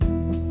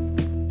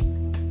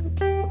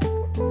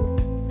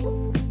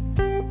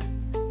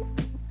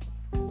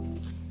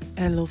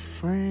Hello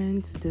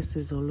friends, this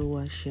is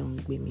Oluwaseun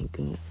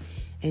Gbemigun,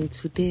 and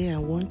today I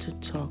want to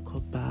talk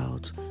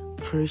about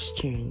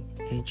Christian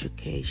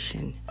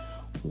education.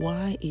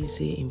 Why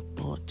is it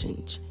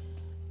important?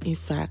 In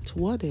fact,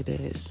 what it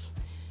is,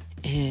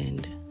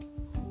 and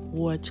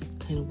what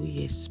can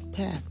we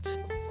expect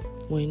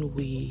when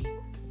we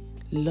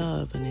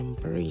love and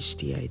embrace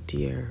the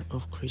idea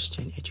of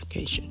Christian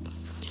education.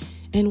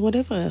 And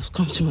whatever else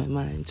comes to my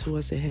mind,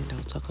 towards the end,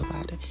 I'll talk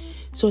about it.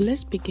 So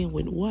let's begin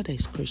with what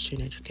is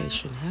Christian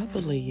education. I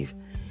believe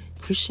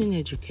Christian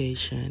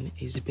education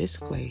is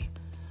basically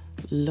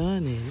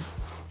learning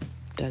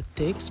that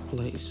takes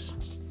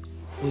place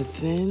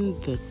within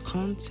the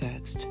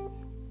context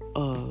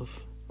of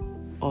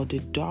or the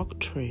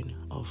doctrine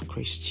of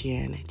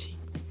Christianity.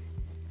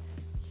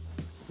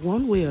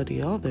 One way or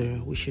the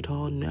other, we should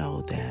all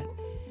know that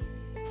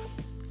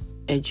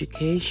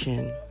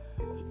education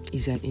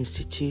is an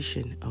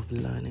institution of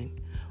learning,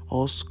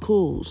 or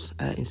schools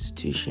are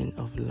institution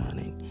of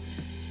learning.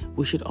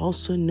 We should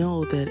also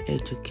know that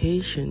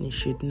education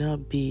should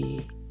not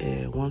be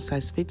a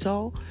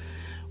one-size-fits-all.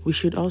 We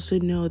should also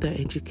know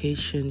that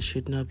education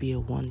should not be a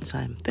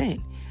one-time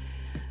thing.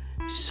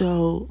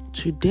 So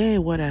today,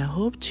 what I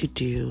hope to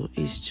do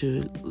is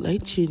to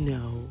let you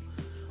know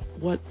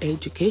what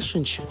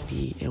education should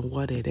be and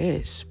what it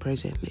is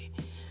presently.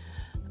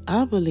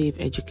 I believe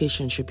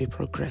education should be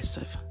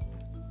progressive.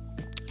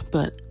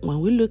 But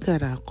when we look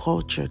at our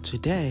culture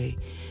today,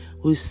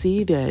 we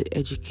see that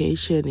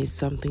education is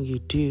something you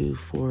do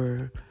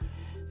for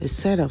a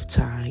set of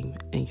time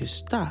and you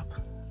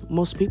stop.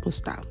 Most people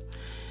stop.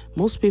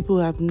 Most people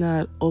have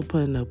not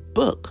opened a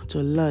book to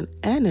learn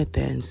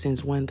anything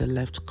since when they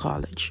left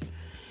college.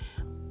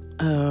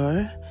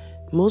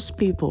 Most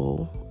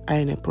people are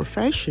in a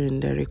profession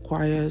that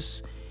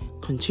requires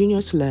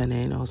continuous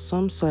learning or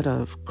some sort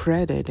of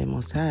credit they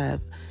must have,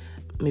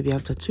 maybe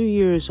after 2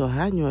 years or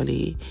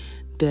annually,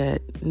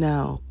 that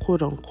now,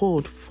 quote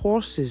unquote,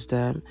 forces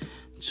them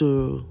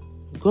to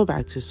go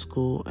back to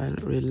school and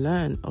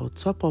relearn or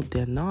top up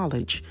their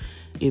knowledge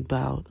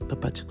about a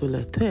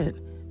particular thing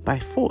by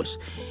force,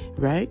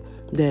 right?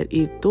 That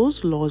if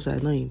those laws are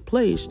not in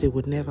place, they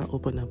would never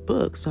open a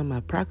book. Some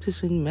are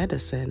practicing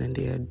medicine and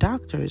they are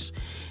doctors,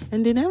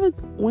 and they never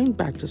went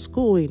back to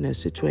school in a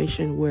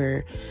situation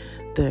where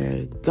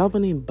the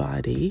governing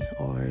body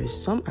or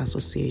some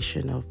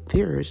association of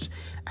theirs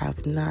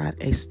have not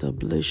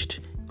established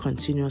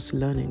continuous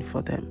learning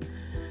for them.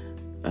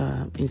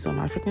 In some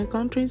African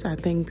countries, I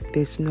think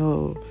there's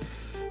no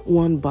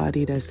one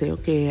body that say,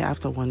 okay,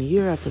 after 1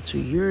 year, after 2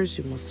 years,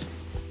 you must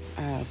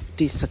have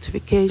this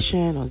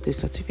certification or this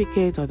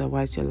certificate,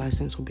 otherwise your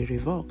license will be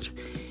revoked.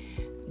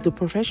 The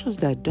professions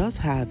that does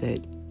have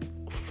it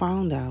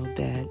found out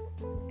that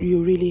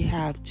you really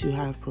have to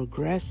have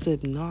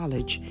progressive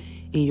knowledge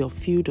in your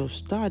field of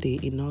study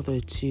in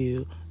order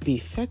to be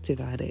effective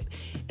at it.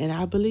 And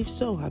I believe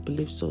so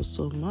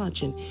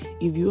much. And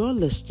if you are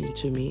listening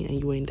to me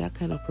and you're in that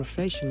kind of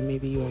profession,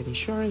 maybe you're an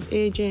insurance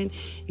agent,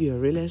 you're a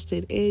real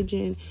estate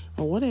agent,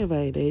 or whatever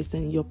it is,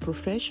 then your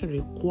profession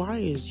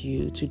requires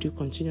you to do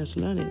continuous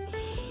learning.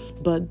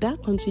 But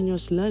that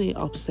continuous learning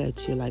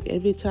upsets you. Like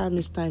every time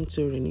it's time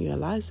to renew your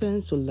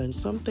license, to learn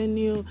something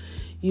new,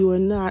 you are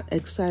not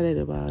excited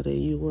about it.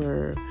 You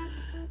were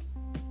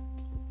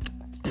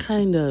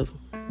kind of,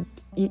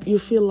 you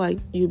feel like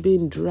you're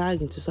being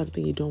dragged into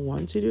something you don't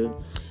want to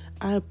do.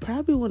 I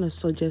probably want to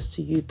suggest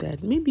to you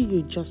that maybe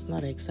you're just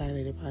not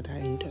excited about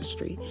that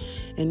industry,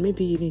 and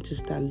maybe you need to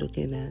start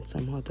looking at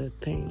some other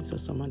things or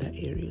some other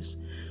areas.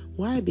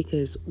 Why?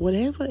 Because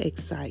whatever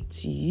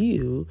excites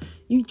you,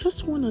 you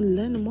just want to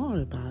learn more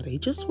about it. You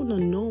just want to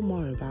know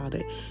more about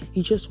it.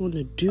 You just want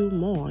to do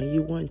more.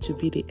 You want to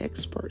be the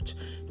expert,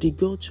 the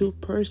go-to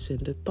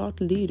person, the thought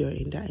leader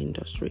in that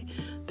industry.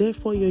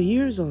 Therefore, your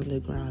ears on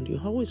the ground.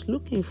 You're always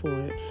looking for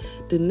it.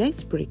 The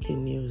next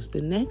breaking news,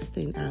 the next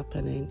thing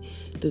happening,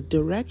 the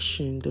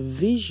direction, the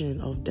vision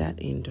of that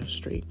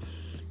industry.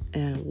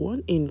 And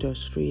one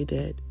industry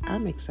that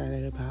I'm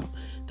excited about,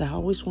 that I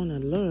always want to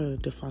learn,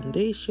 the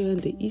foundation,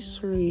 the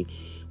history,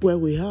 where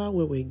we are,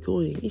 where we're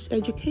going, is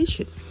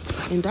education.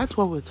 And that's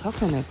what we're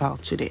talking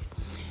about today.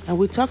 And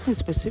we're talking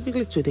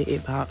specifically today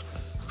about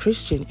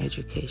Christian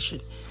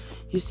education.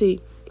 You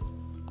see,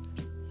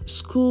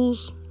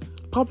 schools,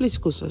 public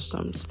school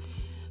systems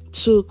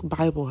took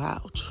Bible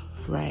out,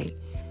 right?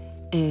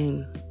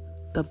 And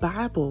the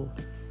Bible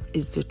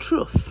is the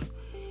truth.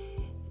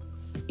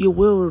 You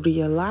will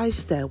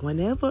realize that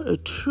whenever a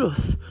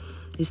truth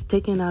is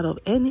taken out of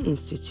any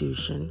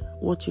institution,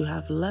 what you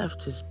have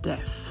left is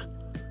death,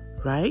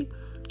 right?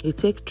 You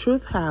take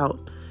truth out,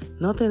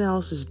 nothing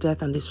else is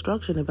death and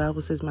destruction. The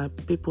Bible says, my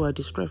people are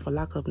destroyed for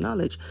lack of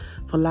knowledge,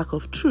 for lack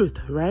of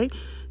truth, right?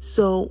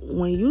 So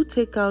when you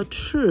take out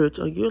truth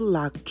or you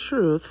lack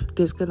truth,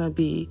 there's going to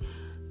be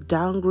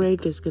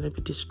downgrade, there's going to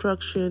be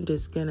destruction,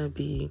 there's going to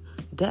be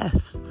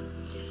death.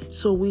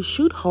 So we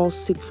should all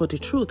seek for the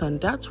truth, and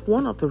that's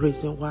one of the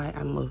reasons why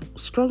I'm a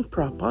strong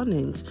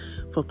proponent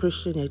for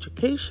Christian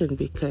education,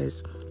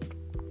 because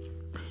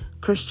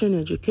Christian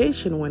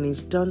education, when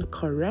it's done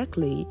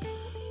correctly,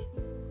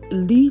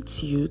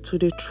 leads you to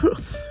the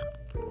truth,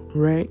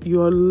 right?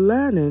 You're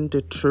learning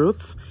the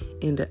truth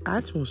in the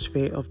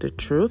atmosphere of the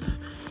truth.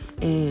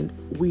 And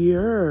we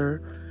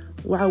are,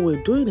 while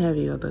we're doing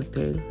every other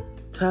thing,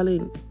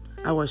 telling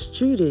our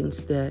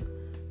students that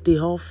they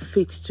all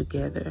fit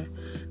together,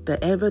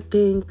 that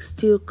everything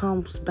still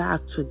comes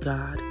back to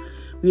God.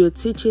 We are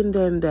teaching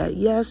them that,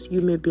 yes,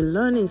 you may be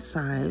learning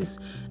science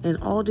and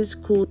all these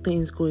cool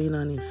things going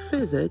on in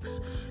physics,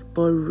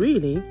 but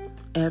really,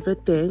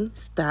 everything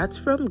starts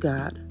from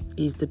God.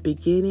 He's the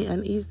beginning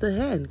and He's the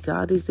end.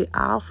 God is the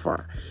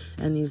Alpha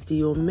and He's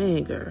the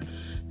Omega.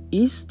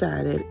 He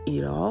started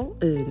it all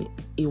and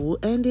He will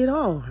end it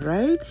all,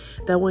 right?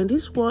 That when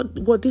this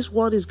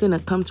world is going to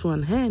come to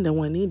an end, and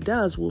when it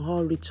does, we'll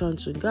all return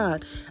to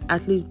God.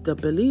 At least the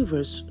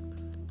believers,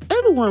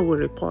 everyone will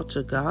report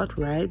to God,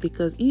 right?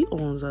 Because He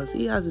owns us.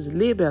 He has His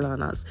label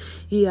on us.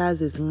 He has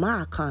His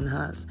mark on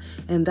us.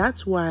 And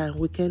that's why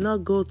we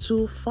cannot go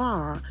too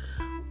far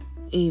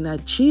in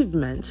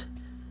achievement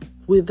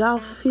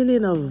without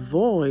feeling a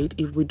void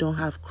if we don't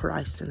have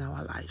Christ in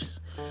our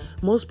lives.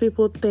 Most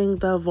people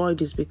think that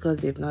void is because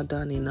they've not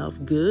done enough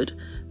good,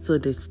 so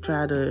they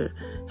try to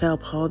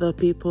help other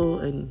people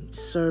and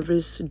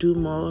service, do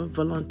more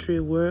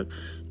voluntary work,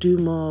 do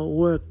more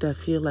work that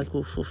feel like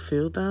will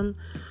fulfill them.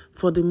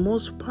 For the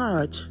most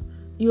part,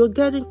 you're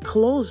getting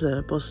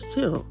closer, but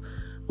still,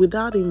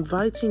 without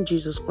inviting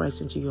Jesus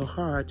Christ into your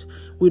heart,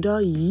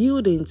 without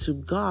yielding to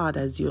God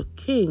as your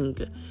King,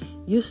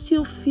 you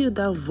still feel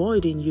that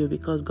void in you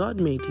because God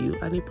made you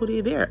and He put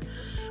it there.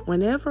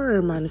 Whenever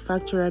a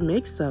manufacturer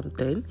makes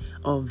something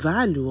of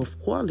value, of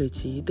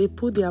quality, they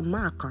put their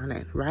mark on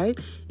it, right?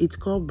 It's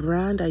called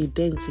brand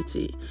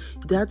identity.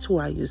 That's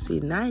why you see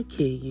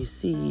Nike, you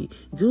see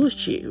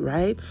Gucci,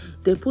 right?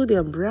 They put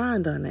their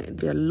brand on it,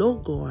 their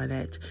logo on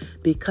it,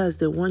 because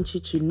they want you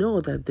to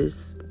know that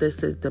this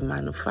is the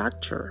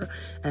manufacturer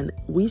and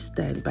we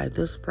stand by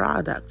this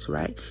product,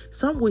 right?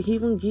 Some will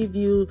even give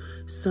you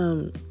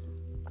some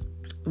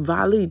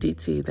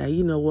validity that,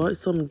 you know what,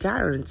 some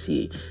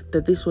guarantee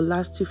that this will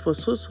last you for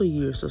so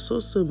years or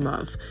so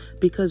month,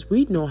 because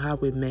we know how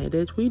we made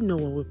it, we know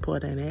what we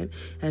put in it,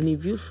 and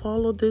if you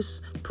follow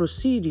this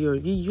procedure,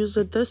 you use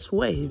it this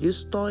way, if you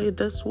store it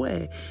this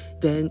way,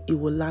 then it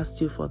will last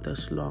you for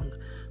this long.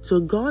 So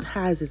God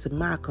has His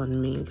mark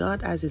on me,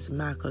 God has His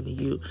mark on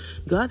you,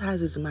 God has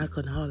His mark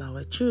on all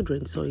our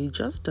children. So it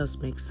just does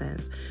make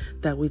sense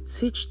that we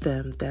teach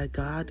them that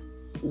God,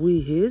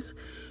 His,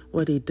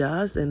 what He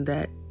does, and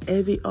that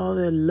every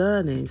other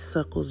learning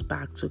circles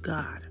back to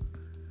God.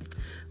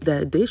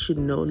 That they should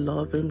know,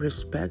 love Him,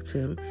 respect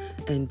Him,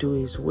 and do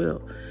His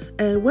will.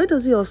 And where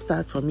does it all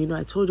start from? You know,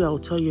 I told you I will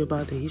tell you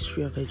about the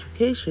history of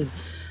education.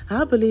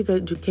 I believe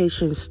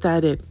education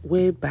started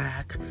way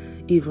back,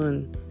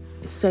 even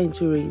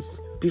centuries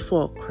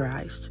before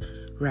Christ,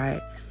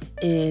 right?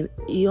 And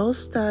it all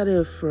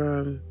started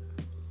from,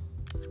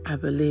 I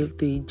believe,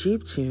 the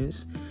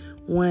Egyptians,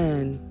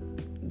 when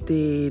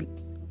they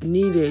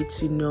needed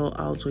to know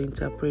how to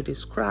interpret the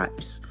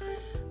scribes.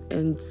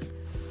 And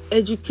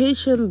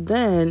education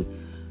then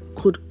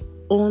could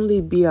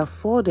only be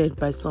afforded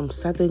by some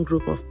certain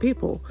group of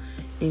people.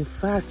 In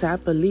fact, I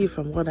believe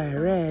from what I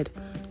read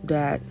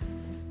that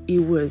it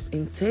was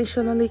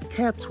intentionally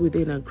kept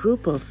within a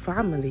group of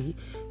family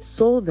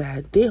so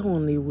that they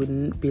only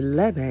wouldn't be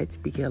learned,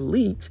 be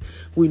elite.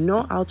 We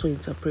know how to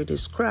interpret the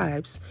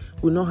scribes,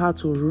 we know how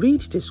to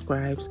read the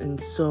scribes,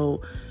 and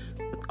so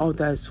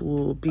others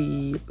will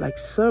be like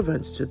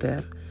servants to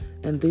them.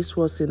 And this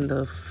was in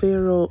the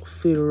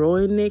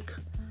pharaonic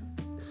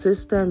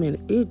system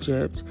in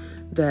Egypt,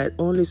 that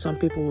only some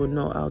people would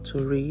know how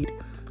to read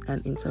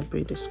and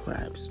interpret the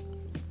scribes.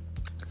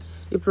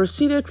 It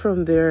proceeded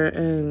from there,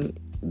 and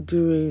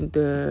during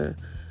the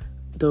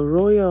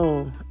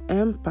royal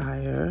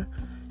empire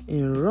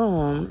in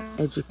Rome,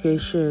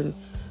 education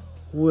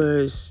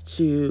was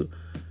to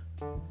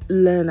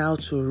learn how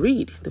to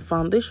read. The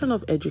foundation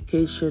of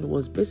education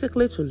was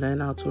basically to learn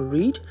how to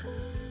read,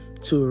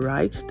 to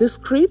write the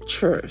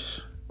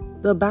scriptures,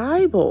 the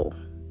Bible.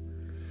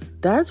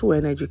 That's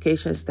when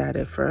education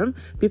started from.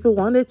 People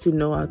wanted to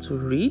know how to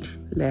read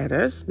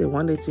letters. They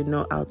wanted to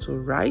know how to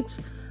write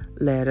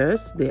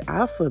letters, the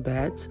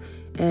alphabet,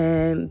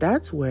 and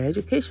that's where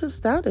education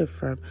started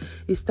from.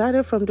 It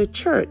started from the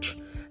church.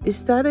 It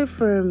started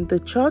from the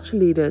church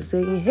leaders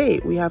saying, hey,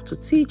 we have to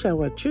teach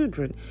our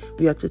children,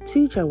 we have to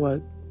teach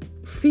our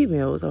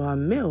females, our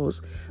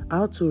males,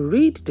 how to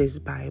read this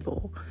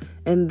Bible.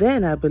 And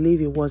then I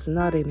believe it was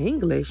not in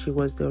English, it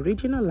was the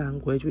original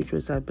language, which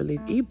was, I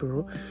believe,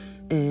 Hebrew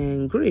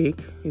and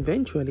Greek,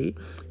 eventually,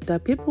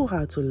 that people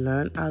had to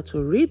learn how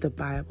to read the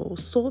Bible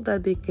so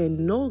that they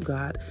can know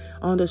God,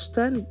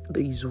 understand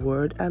His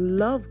word, and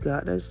love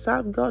God and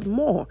serve God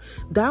more.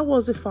 That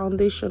was the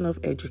foundation of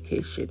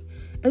education.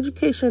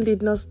 Education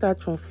did not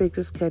start from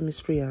physics,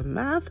 chemistry, and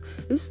math.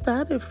 It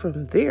started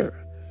from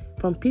there,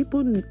 from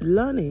people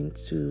learning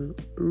to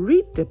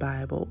read the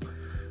Bible,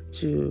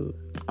 to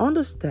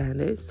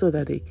understand it so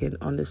that they can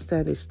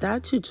understand the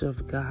statutes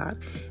of God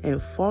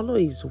and follow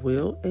His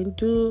will and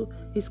do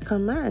His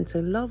commands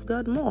and love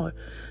God more.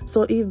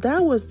 So if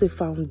that was the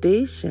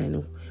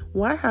foundation,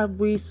 why have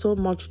we so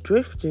much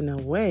drifting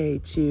away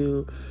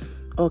to,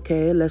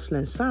 okay, let's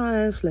learn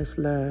science, let's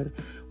learn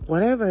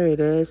whatever it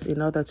is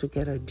in order to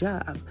get a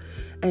job?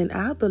 And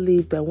I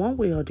believe that one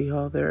way or the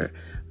other,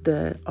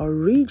 the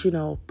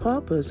original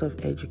purpose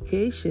of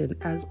education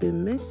has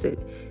been missing,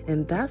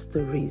 and that's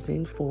the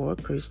reason for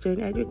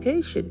Christian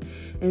education.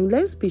 And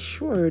let's be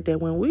sure that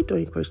when we're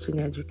doing Christian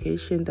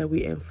education, that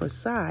we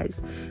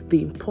emphasize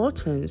the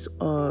importance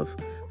of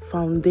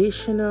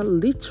foundational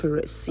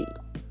literacy,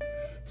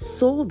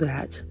 so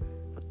that,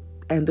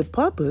 and the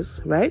purpose,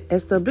 right?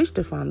 Establish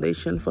the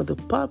foundation for the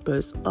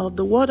purpose of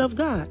the Word of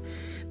God.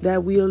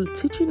 That we are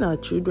teaching our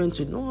children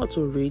to know how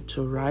to read,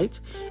 to write,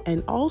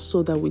 and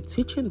also that we're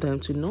teaching them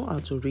to know how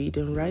to read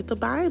and write the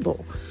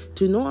Bible,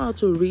 to know how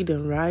to read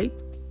and write,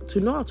 to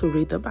know how to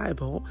read the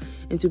Bible,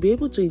 and to be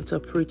able to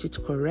interpret it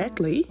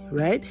correctly,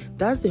 right?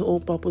 That's the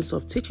whole purpose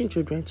of teaching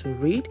children to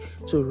read,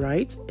 to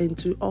write, and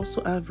to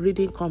also have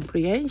reading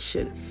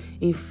comprehension.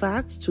 In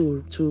fact,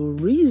 to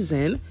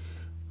reason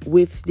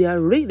with their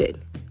reading,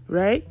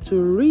 right?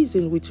 To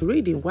reason with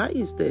reading. Why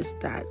is this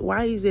that?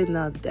 Why is it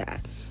not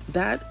that?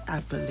 That,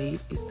 I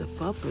believe, is the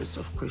purpose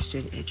of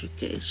Christian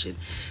education.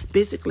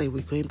 Basically,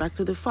 we're going back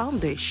to the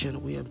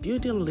foundation. We are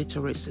building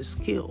literacy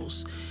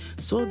skills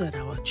so that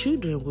our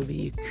children will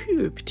be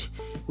equipped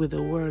with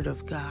the Word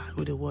of God,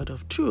 with the Word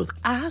of truth,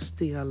 as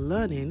they are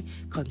learning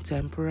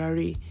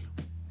contemporary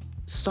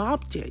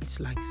subjects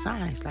like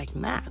science, like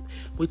math,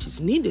 which is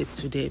needed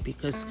today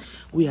because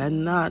we are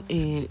not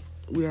in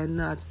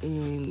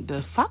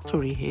the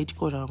factory age,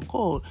 quote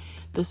unquote.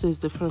 This is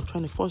the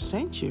 21st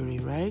century,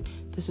 right?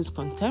 This is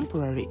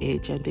contemporary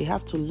age, and they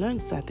have to learn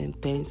certain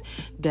things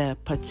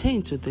that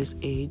pertain to this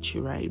age,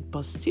 right?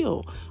 But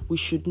still, we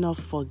should not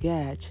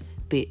forget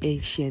the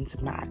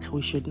ancient mark.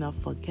 We should not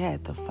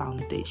forget the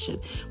foundation.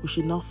 We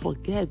should not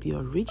forget the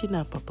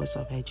original purpose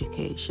of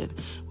education,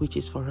 which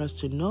is for us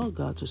to know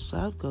God, to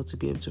serve God, to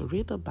be able to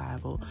read the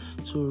Bible,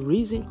 to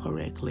reason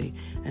correctly,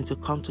 and to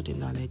come to the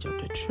knowledge of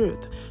the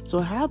truth. So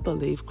I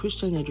believe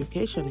Christian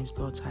education is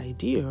God's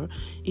idea,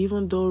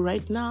 even though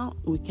right now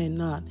we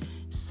cannot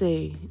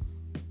say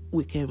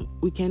we're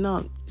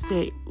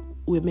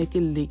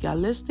making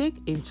legalistic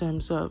in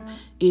terms of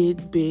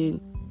it being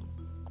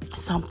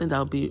something that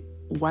will be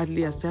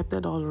widely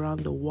accepted all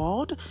around the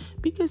world,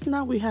 because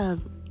now we have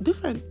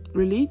different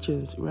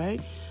religions, right?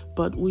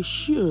 But we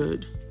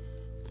should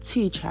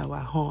teach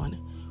our own.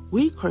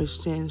 We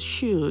Christians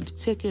should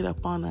take it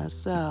upon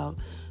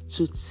ourselves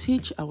to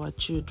teach our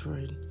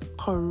children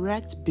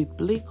correct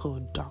biblical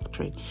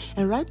doctrine.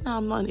 And right now,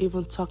 I'm not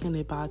even talking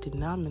about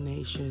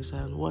denominations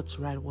and what's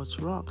right, what's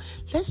wrong.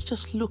 Let's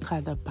just look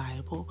at the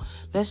Bible.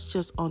 Let's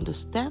just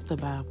understand the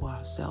Bible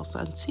ourselves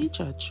and teach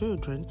our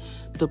children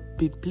the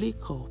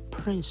biblical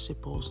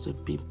principles, the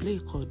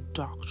biblical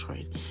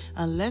doctrine.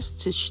 And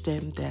let's teach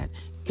them that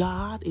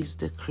God is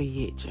the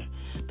creator.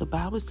 The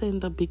Bible says in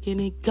the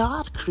beginning,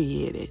 God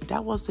created.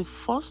 That was the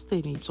first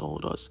thing He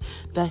told us.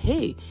 That,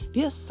 hey,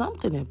 there's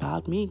something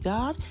about me,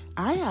 God.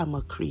 I am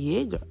a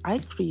creator. I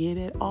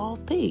created all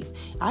things.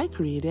 I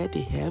created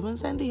the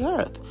heavens and the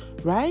earth,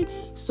 right?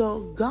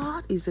 So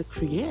God is a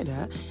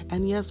creator,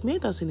 and He has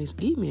made us in His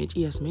image.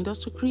 He has made us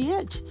to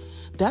create.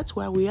 That's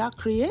why we are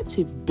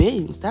creative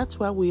beings. That's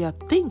why we are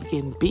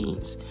thinking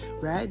beings,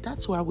 right?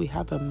 That's why we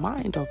have a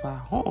mind of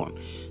our own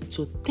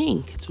to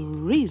think, to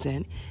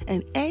reason,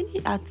 and any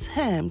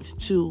attempt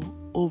to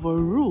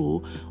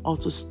overrule or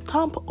to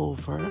stomp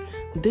over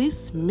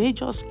this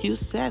major skill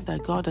set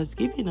that God has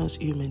given us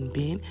human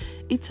being,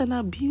 it's an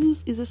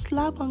abuse, is a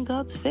slap on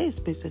God's face,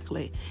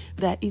 basically.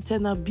 That it's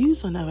an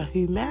abuse on our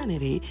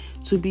humanity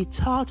to be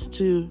taught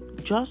to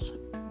just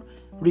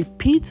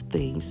repeat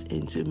things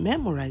and to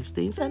memorize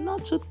things and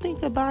not to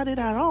think about it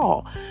at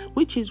all,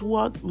 which is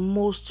what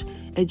most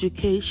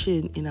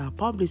education in our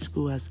public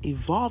school has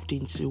evolved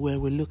into, where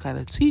we look at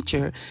a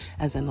teacher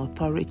as an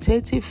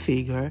authoritative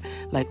figure,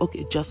 like,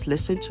 okay, just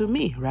listen to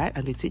me, right?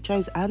 And the teacher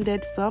is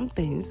handed some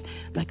things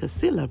like a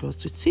syllabus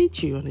to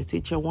teach you, and the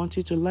teacher wants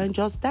you to learn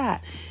just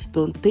that.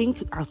 Don't think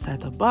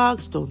outside the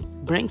box.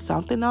 Don't bring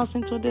something else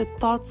into the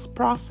thoughts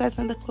process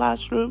in the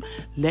classroom.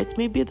 Let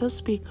me be the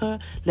speaker.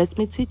 Let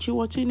me teach you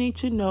what you need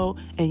to know,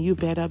 and you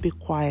better be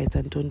quiet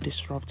and don't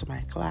disrupt my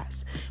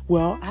class.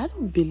 Well, I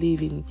don't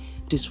believe in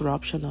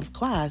disruption of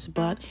class,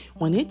 but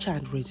when a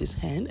child raises his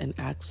hand and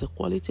asks a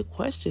quality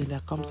question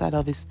that comes out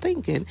of his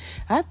thinking,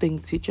 I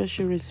think teachers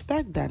should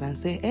respect that and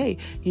say, hey,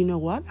 you know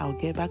what, I'll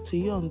get back to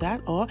you on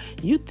that, or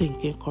you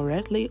thinking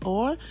correctly,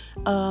 or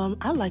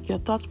I like your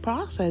thought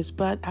process,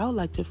 but I would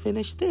like to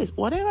finish this.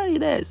 Whatever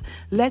it is,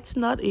 let's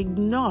not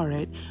ignore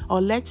it,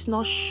 or let's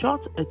not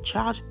shut a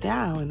child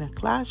down in a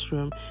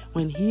classroom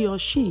when he or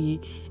she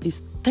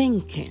is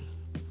thinking,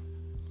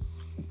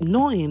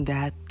 knowing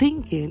that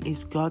thinking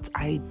is God's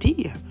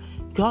idea.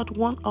 God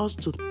wants us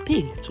to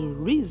think, to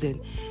reason,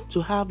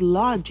 to have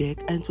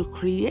logic, and to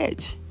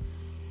create.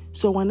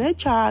 So when a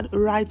child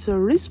writes a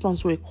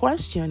response to a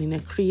question in a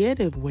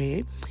creative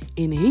way,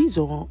 in his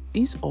or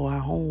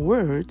her own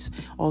words,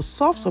 or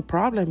solves a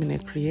problem in a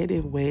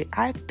creative way,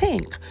 I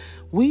think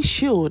we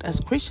should, as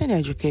Christian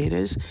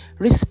educators,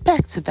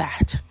 respect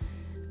that.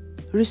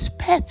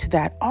 Respect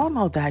that,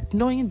 honor that,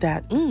 knowing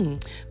that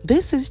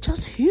this is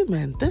just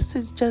human. This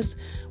is just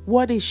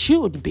what it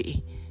should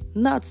be,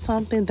 not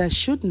something that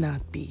should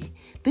not be.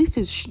 This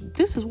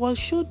is what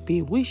should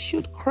be. We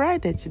should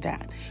credit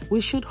that.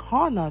 We should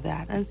honor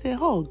that and say,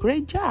 oh,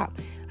 great job.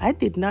 I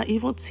did not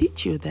even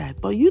teach you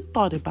that, but you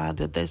thought about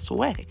it this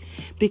way,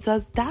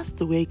 because that's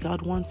the way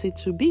God wants it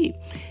to be.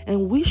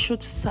 And we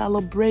should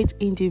celebrate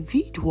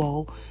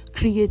individual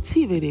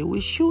creativity. We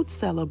should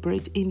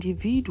celebrate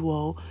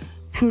individual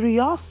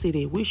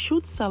curiosity. We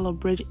should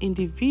celebrate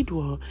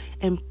individual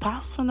and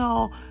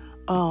personal,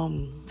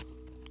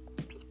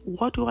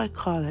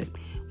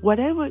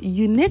 whatever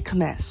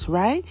uniqueness,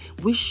 right?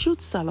 We should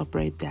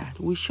celebrate that.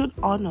 We should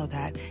honor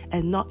that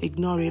and not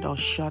ignore it or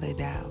shut it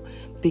down,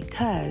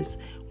 because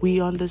we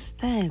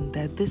understand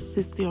that this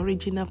is the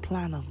original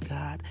plan of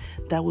God,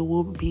 that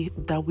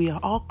we are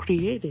all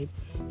created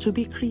to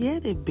be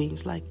creative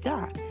beings like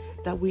God,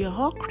 that we are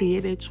all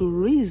created to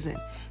reason,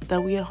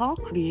 that we are all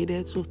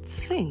created to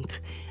think.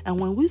 And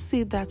when we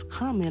see that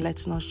coming,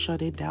 let's not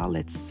shut it down,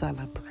 let's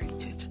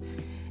celebrate it.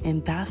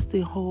 And that's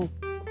the whole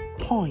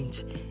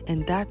point,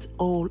 and that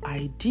whole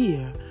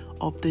idea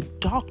of the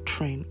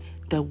doctrine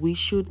that we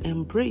should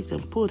embrace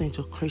and put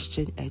into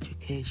Christian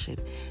education,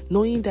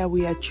 knowing that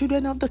we are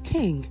children of the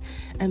King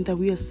and that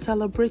we are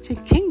celebrating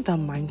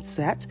kingdom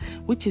mindset,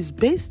 which is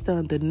based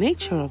on the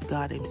nature of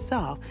God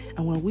Himself.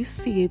 And when we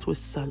see it, we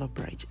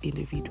celebrate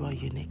individual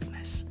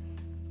uniqueness.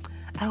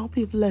 I hope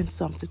you've learned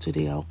something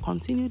today. I'll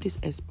continue this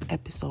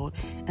episode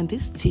and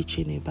this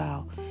teaching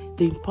about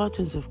the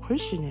importance of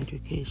Christian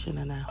education,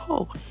 and I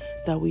hope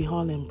that we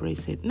all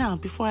embrace it. Now,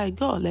 before I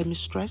go, let me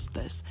stress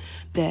this,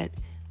 that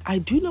I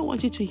do not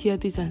want you to hear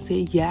this and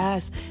say,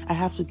 yes, I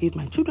have to give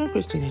my children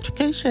Christian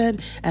education,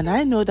 and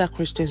I know that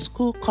Christian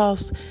school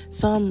costs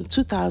some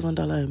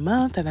 $2,000 a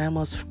month, and I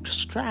must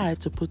strive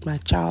to put my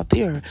child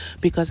there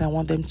because I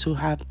want them to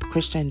have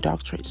Christian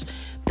doctrines.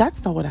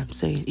 That's not what I'm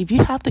saying. If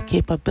you have the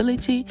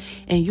capability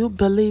and you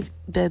believe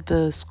that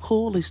the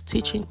school is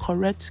teaching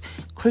correct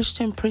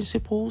Christian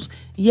principles,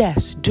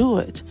 yes, do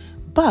it.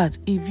 But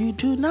if you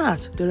do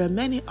not, there are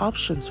many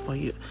options for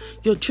you.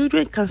 Your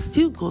children can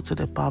still go to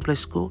the public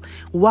school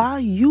while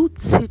you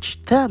teach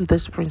them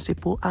this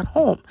principle at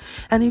home.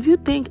 And if you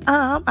think,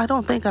 I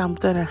don't think I'm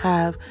going to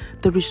have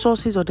the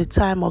resources or the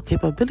time or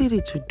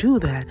capability to do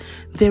that,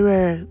 there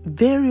are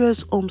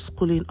various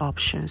homeschooling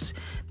options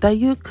that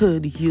you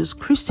could use.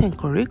 Christian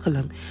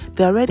curriculum,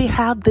 they already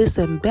have this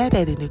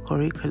embedded in the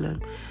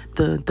curriculum,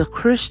 the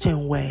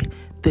Christian way,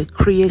 the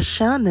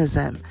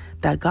creationism,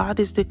 that God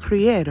is the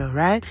creator,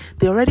 right?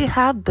 They already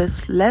have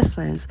these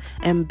lessons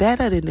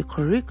embedded in the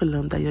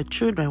curriculum that your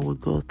children will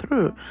go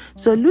through.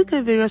 So look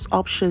at various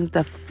options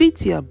that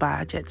fit your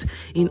budget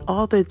in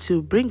order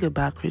to bring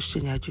about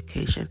Christian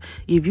education.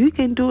 If you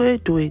can do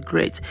it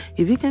great.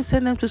 If you can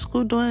send them to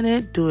school doing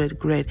it, do it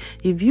great.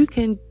 If you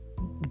can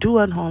do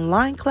an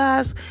online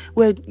class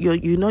where your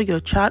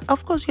child,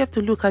 of course you have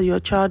to look at your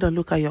child and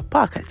look at your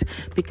pocket,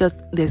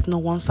 because there's no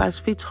one size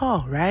fits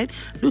all, right?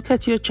 Look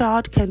at your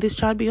child. Can this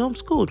child be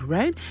homeschooled,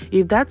 right?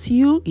 If that's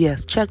you,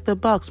 yes, check the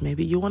box.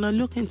 Maybe you want to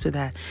look into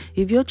that.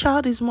 If your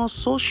child is more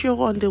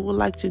social and they would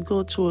like to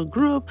go to a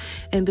group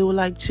and they would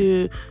like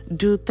to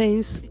do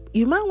things,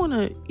 you might want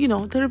to,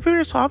 there are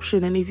various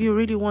options. And if you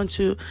really want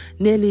to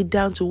nail it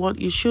down to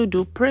what you should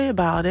do, pray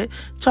about it,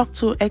 talk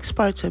to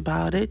experts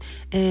about it,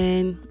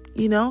 and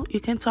you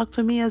can talk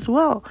to me as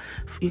well.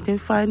 You can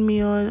find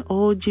me on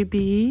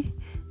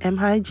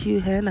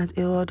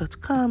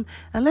OGBEMIGUN@AOL.com,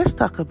 and let's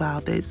talk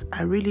about this.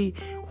 I really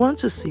want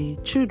to see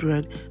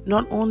children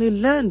not only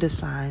learn the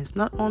science,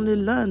 not only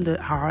learn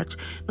the art,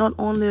 not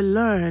only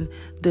learn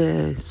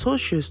the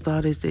social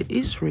studies, the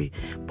history,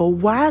 but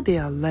while they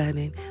are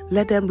learning,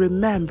 let them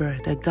remember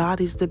that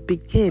God is the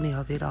beginning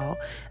of it all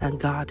and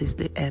God is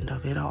the end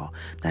of it all.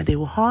 That they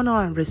will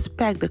honor and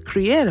respect the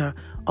creator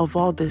of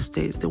all these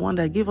things, the one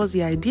that gave us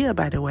the idea,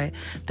 by the way,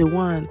 the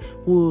one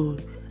who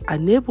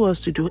enable us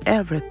to do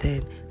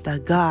everything,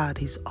 that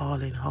God is all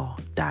in all.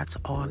 That's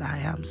all I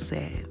am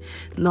saying.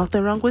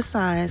 Nothing wrong with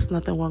science,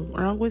 nothing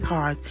wrong with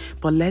art,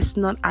 but let's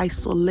not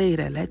isolate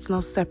it. Let's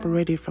not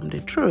separate it from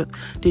the truth.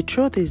 The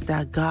truth is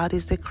that God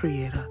is the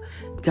creator.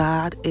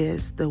 God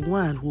is the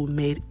one who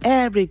made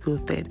every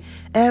good thing.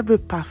 Every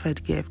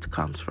perfect gift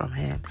comes from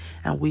Him.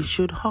 And we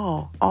should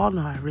all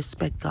honor and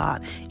respect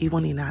God,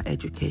 even in our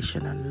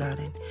education and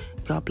learning.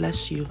 God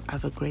bless you.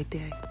 Have a great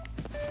day.